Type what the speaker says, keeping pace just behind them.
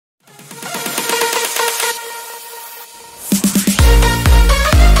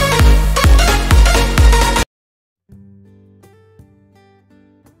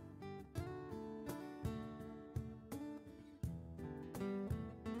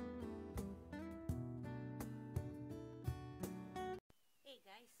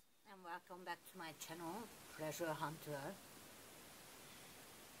welcome back to my channel, Treasure Hunter.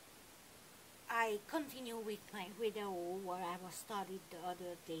 I continue with my video where I was started the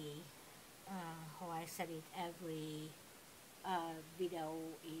other day. How I said it, every video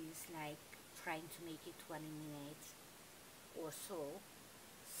is like trying to make it 20 minutes or so.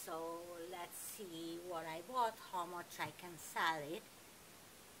 So let's see what I bought, how much I can sell it,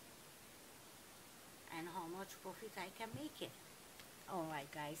 and how much profit I can make it.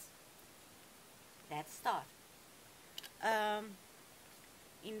 Alright guys, let's start.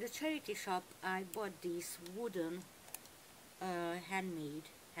 In the charity shop I bought these wooden handmade,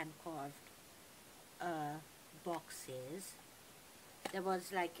 hand-carved boxes. There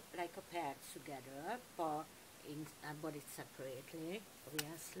was like a pair together, but I bought it separately,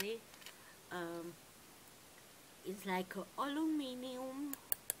 obviously. It's like an aluminum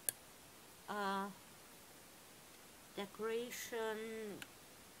decoration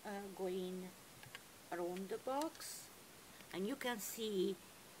going around the box, and you can see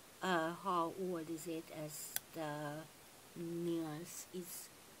how old is it, as the nails is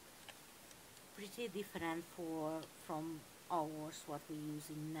pretty different from ours what we're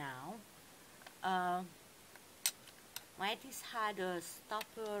using now. Might have had a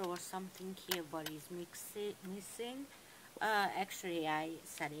stopper or something here, but it's missing. Actually I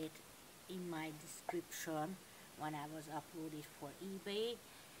said it in my description when I was uploaded for eBay.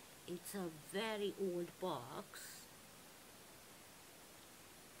 It's a very old box.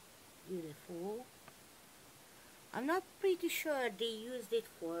 Beautiful. I'm not pretty sure they used it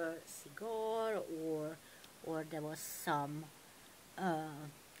for cigar or there was some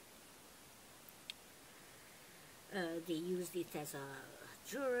they used it as a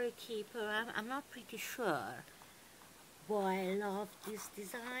jewelry keeper. I'm not pretty sure, but I love this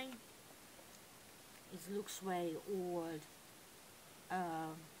design. It looks very old.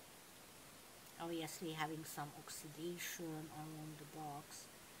 Obviously having some oxidation around the box.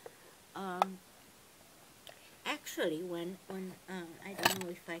 Actually, when I don't know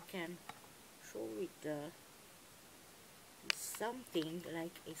if I can show it, something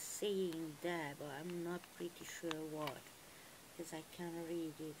like a saying there, but I'm not pretty sure what, because I can't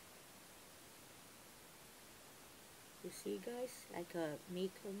read it. You see guys, like a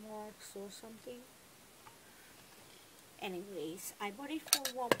maker marks or something. Anyways, I bought it for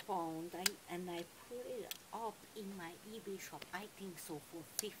 £1, and I put it up in my eBay shop, I think so, for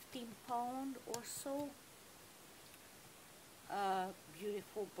 £15 or so.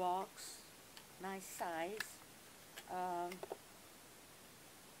 Beautiful box, nice size.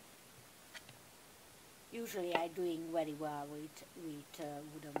 Usually I'm doing very well with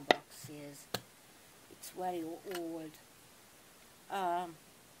wooden boxes. It's very old.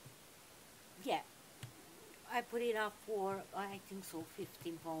 Yeah, I put it up for, I think so,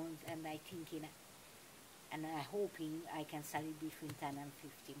 £15, and I thinking, and I hoping I can sell it between 10 and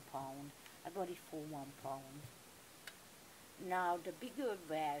 £15. I bought it for £1. Now the bigger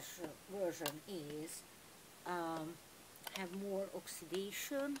version is have more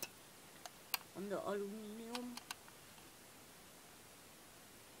oxidation on the aluminum.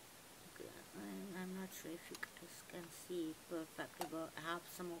 I'm not sure if you guys can see it perfectly, but I have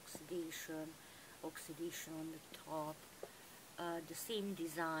some oxidation on the top. The same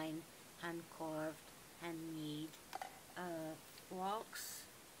design, hand carved, handmade box.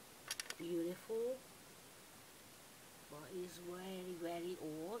 Beautiful, but it's very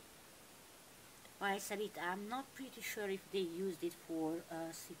old. I said it, I'm not pretty sure if they used it for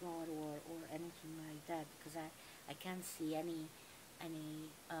a cigar or anything like that, because I can't see any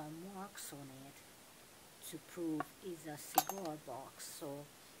marks on it to prove it's a cigar box. So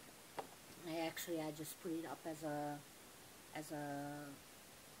I just put it up as a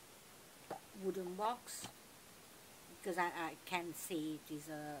wooden box, because I can't say it is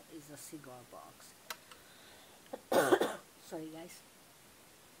a cigar box. Sorry guys.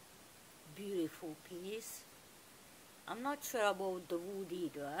 Beautiful piece. I'm not sure about the wood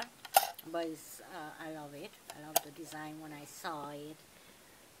either, but I love it. I love the design. When I saw it,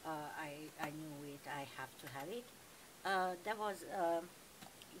 I knew it. I have to have it. There was,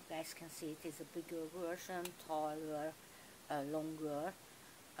 you guys can see it is a bigger version, taller, longer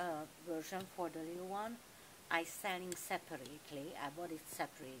version for the little one. I selling separately. I bought it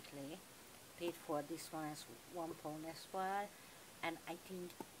separately. Paid for this one as £1 as well, and I think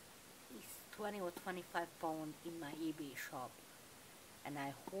it's 20 or 25 pounds in my eBay shop, and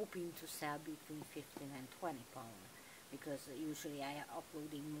I'm hoping to sell between 15 and 20 pounds, because usually I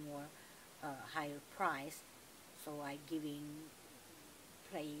uploading more higher price, so I giving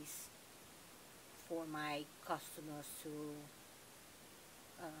place for my customers to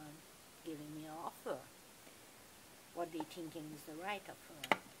giving me an offer, what they thinking is the right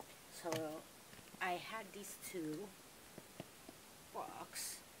offer. So I had these two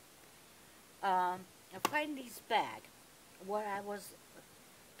box. I find this bag. What I was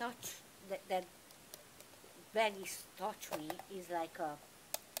touch that bag is touch me is like a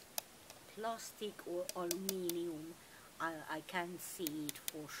plastic or aluminium. I can't see it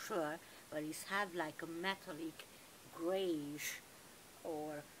for sure, but it's have like a metallic grayish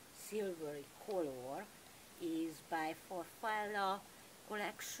or silvery color. Is by Forfalla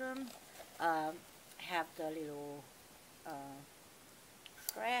collection. Have the little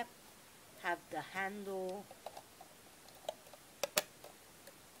strap, have the handle.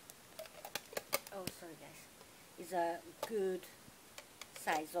 Oh, sorry guys. It's a good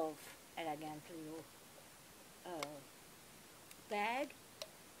size of elegant little bag.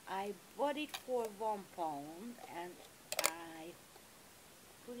 I bought it for £1 and I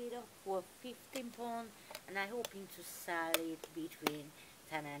put it up for £15, and I'm hoping to sell it between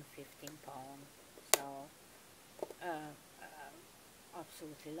 10 and £15. So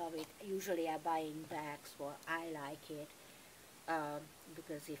absolutely love it. Usually I buy in bags, but I like it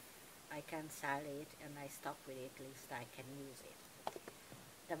because if I can sell it and I stuck with it, at least I can use it.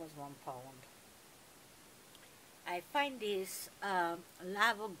 That was £1. I find this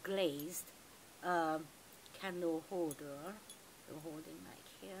lava glazed candle holder. I'm holding like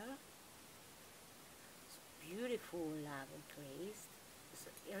here. It's beautiful lava glazed.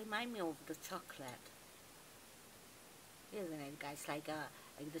 It reminds me of the chocolate, isn't it, guys? Like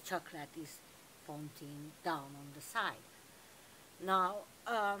the chocolate is fountain down on the side. Now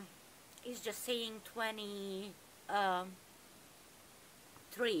it's just saying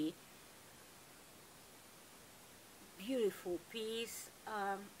 23. Beautiful piece.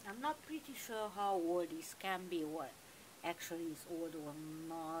 I'm not pretty sure how old this can be, or actually is old or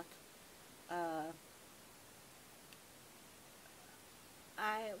not.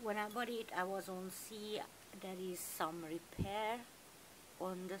 When I bought it, I was on see there is some repair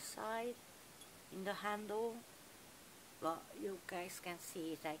on the side in the handle. Well, you guys can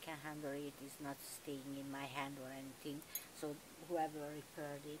see it. I can handle it. It's not staying in my hand or anything. So whoever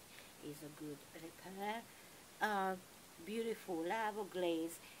repaired it is a good repair. Beautiful lava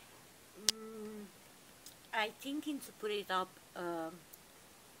glaze. I thinking to put it up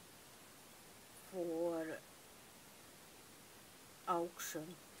for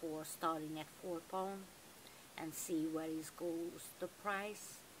auction for starting at £4 and see where it goes the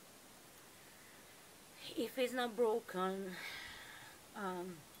price. If it's not broken,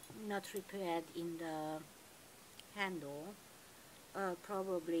 not repaired in the handle,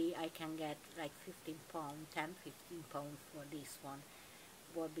 probably I can get like £15, 10, £15 for this one.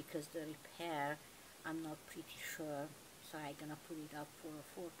 But because the repair, I'm not pretty sure, so I'm gonna put it up for a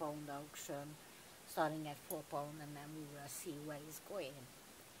 £4 auction, starting at £4, and then we will see where it's going.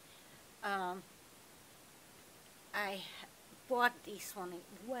 I bought this one a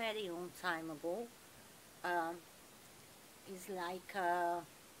very long time ago. It's like a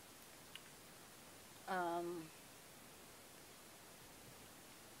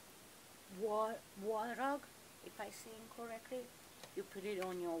wall rug, if I say it correctly. You put it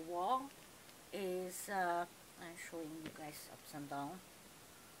on your wall. Is I'm showing you guys ups and down.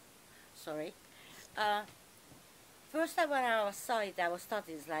 Sorry. First time when I saw it, I was thought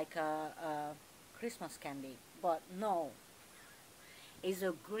it's like a Christmas candy, but no. It's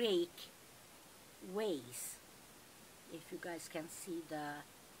a great vase. If you guys can see the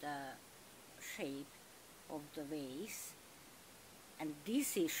shape of the vase, and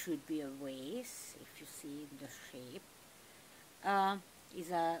this should be a vase. If you see the shape,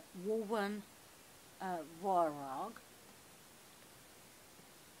 is a woven wall rug,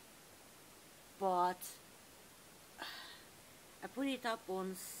 but I put it up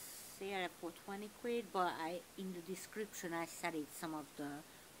on sale for 20 quid, but in the description I said it, some of the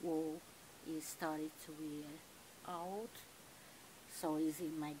wool is started to wear out, so it's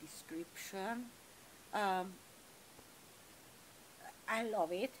in my description. I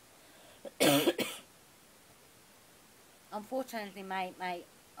love it. Unfortunately,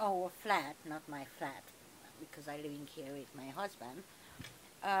 our flat, not my flat, because I living here with my husband,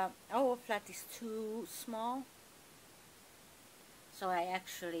 our flat is too small, so I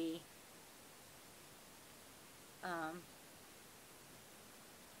actually can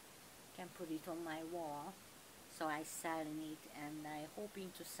put it on my wall. So I selling it, and I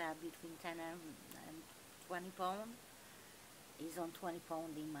hoping to sell between 10 and £20. Is on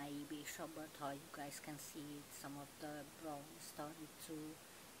 £20 in my eBay shop, but how you guys can see it, some of the brown started to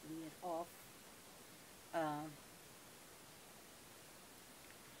wear off.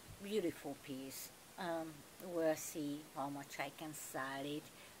 beautiful piece. We'll see how much I can sell it.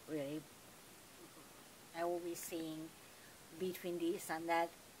 Really, I always saying between this and that,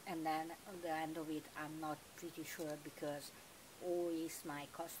 and then at the end of it I'm not pretty sure, because always my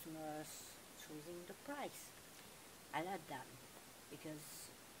customers choosing the price. I let them, because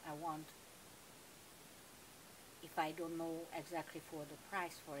I want, if I don't know exactly for the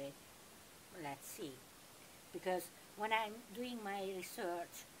price for it, let's see. Because when I'm doing my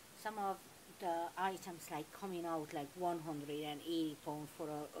research, some of the items like coming out like 180 pounds for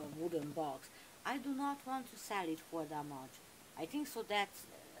a wooden box, I do not want to sell it for that much. I think so that's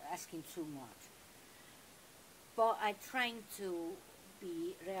asking too much. But I'm trying to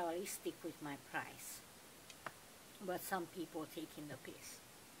be realistic with my price. But some people taking the piss.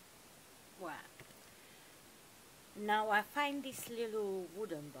 Well, now I find this little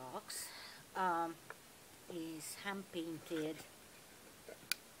wooden box. Is hand painted.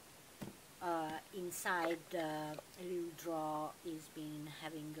 Inside the little drawer is been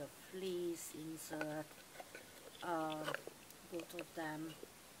having a fleece insert. Both of them.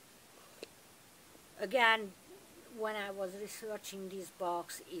 Again, when I was researching this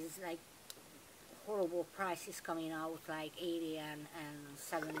box, is like horrible prices coming out, like 80 and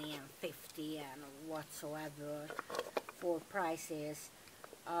 70 and 50 and whatsoever for prices.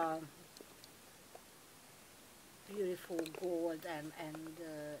 Beautiful gold and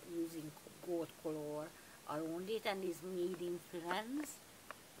using gold color around it, and is made in Florence.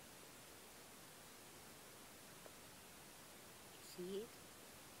 See it?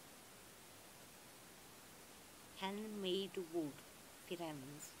 Handmade wood,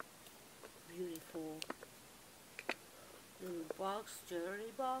 Firenze. Beautiful little box,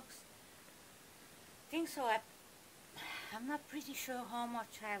 jewelry box. I think so. I'm not pretty sure how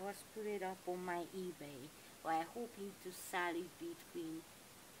much I was put it up on my eBay, but I'm hoping to sell it between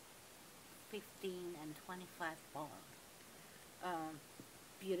 15 and 25 pounds.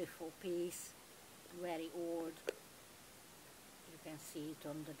 Beautiful piece, very old. You can see it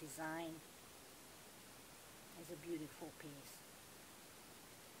on the design. It's a beautiful piece.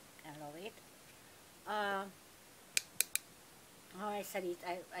 I love it. How I said it,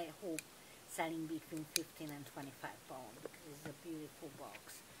 I hope selling between 15 and 25 pounds, because it's a beautiful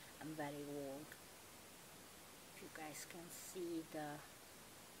box and very old. If you guys can see the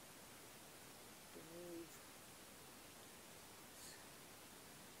wood. It's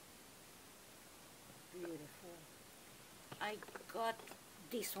beautiful. I got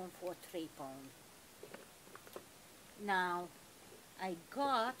this one for 3 pounds. Now I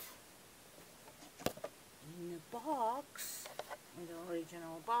got in the box, in the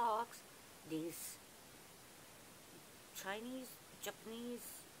original box, this Japanese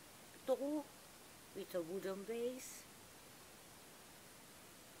doll with a wooden base.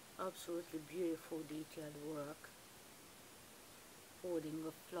 Absolutely beautiful detailed work. Holding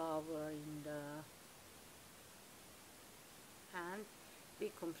a flower in the hand.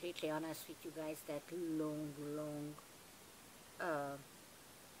 Be completely honest with you guys, that long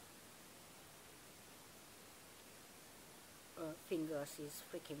fingers is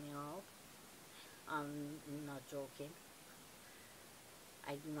freaking me out. I'm not joking.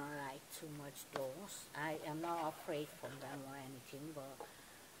 I do not like too much dolls. I am not afraid from them or anything, but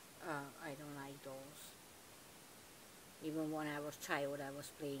I don't like dolls. Even when I was a child, I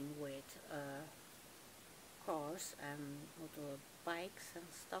was playing with cars and motorbikes and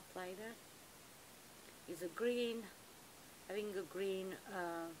stuff like that. It's a green, having a green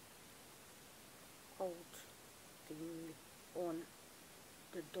coat thing on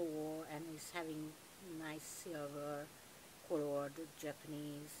the door, and is having nice silver colored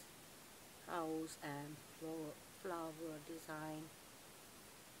Japanese house and flower design.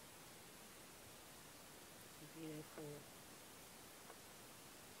 Beautiful.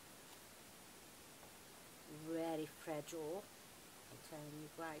 Very fragile. I'm telling you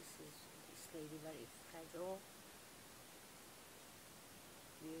guys, this lady very fragile.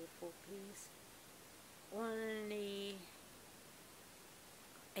 Beautiful piece. Only,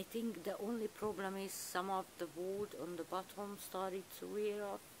 I think the only problem is some of the wood on the bottom started to wear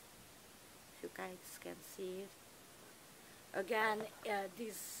off. If you guys can see it. Again,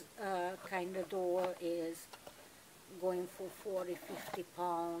 this kind of door is going for 40–50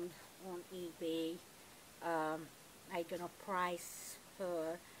 pounds on eBay. I'm gonna price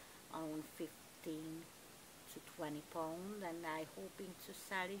her on 15 to 20 pounds, and I'm hoping to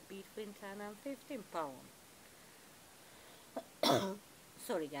sell it between 10 and 15 pounds.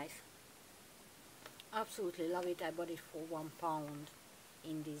 Sorry guys. Absolutely love it. I bought it for £1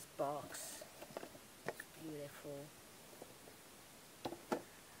 in this box. It's beautiful.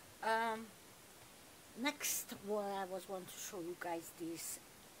 Um, Next, what I was want to show you guys this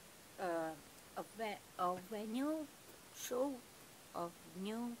a venue show of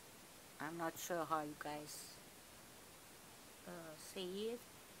new. I'm not sure how you guys say it.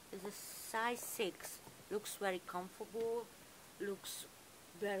 It's a size 6. Looks very comfortable. Looks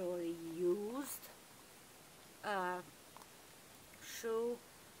very used. Shoe.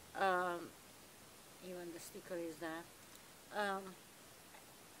 Um, Even the sticker is there.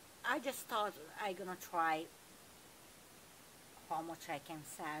 I just thought I gonna try how much I can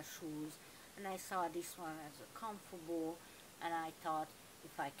sell shoes, and I saw this one as comfortable, and I thought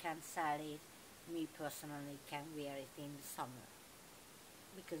if I can sell it, me personally can wear it in the summer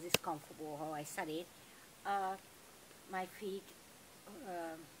because it's comfortable how I said it. My feet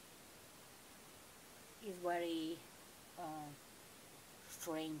uh, is very uh,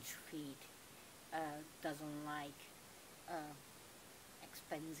 strange feet. Doesn't like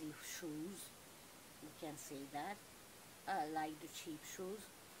expensive shoes. You can say that. Like the cheap shoes.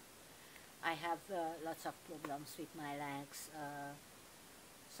 I have lots of problems with my legs.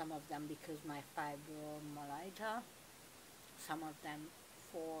 Some of them because my fibromyalgia. Some of them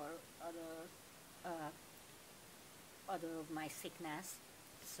for other of my sickness.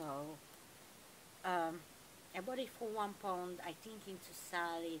 So I bought it for £1. I thinking to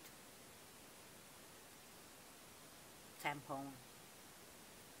sell it £10.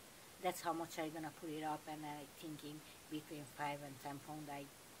 That's how much I'm gonna put it up, and I thinking between £5 and £10.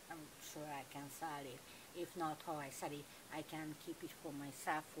 I'm sure I can sell it. If not, how I said it, I can keep it for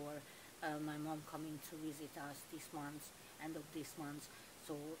myself, or my mom coming to visit us this month, end of this month,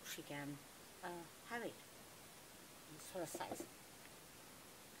 so she can have it. It's her size.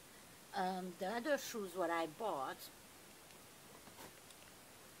 The other shoes what I bought,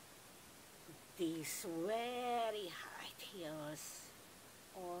 these very high heels,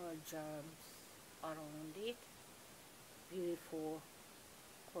 or germs around it, beautiful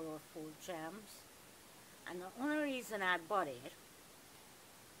colorful gems, and the only reason I bought it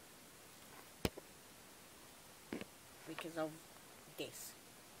because of this.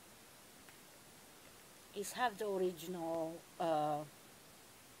 It have the original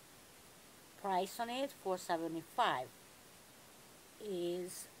price on it, $4.75.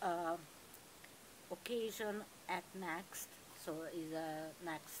 Is occasion at Next, so is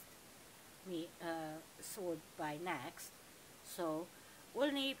Next sold by Next. So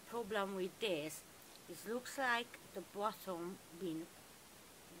only problem with this is looks like the bottom been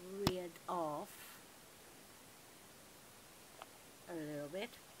reared off a little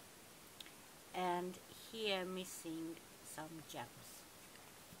bit, and here missing some gems,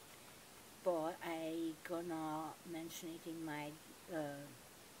 but I gonna mention it in my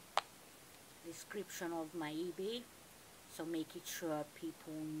description of my eBay, so make it sure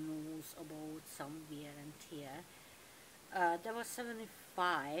people knows about some wear and tear. That was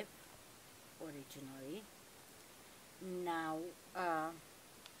 75 originally. Now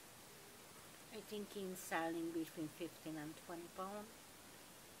I think in selling between 15 and £20.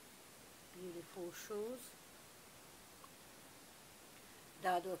 Beautiful shoes. The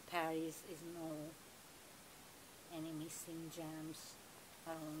other pair is no any missing gems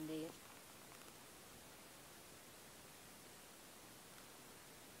around it.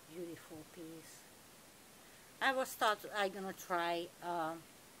 Beautiful piece. I was thought I gonna try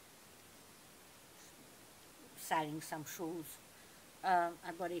selling some shoes.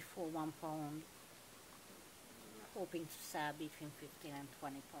 I bought it for £1, hoping to sell between 15 and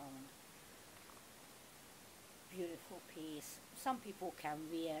 £20. Beautiful piece. Some people can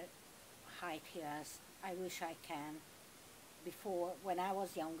wear high heels. I wish I can. Before, when I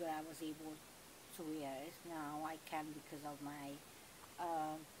was younger, I was able to wear it. Now I can because of my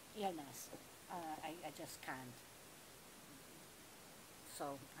illness. I just can't.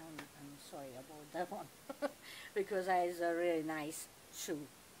 So I'm sorry about that one because it's a really nice shoe.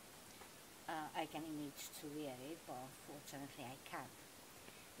 I can manage to wear it, but unfortunately I can't.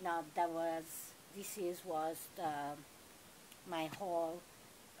 Now was my haul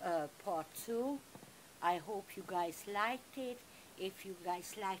part 2. I hope you guys liked it. If you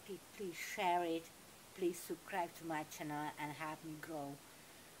guys liked it, please share it. Please subscribe to my channel and help me grow.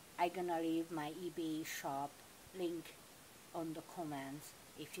 I'm gonna leave my eBay shop link on the comments.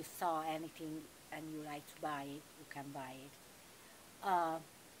 If you saw anything and you like to buy it, you can buy it.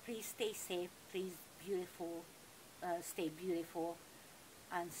 Please stay safe. Please stay beautiful,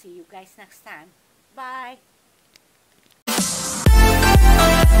 and see you guys next time. Bye.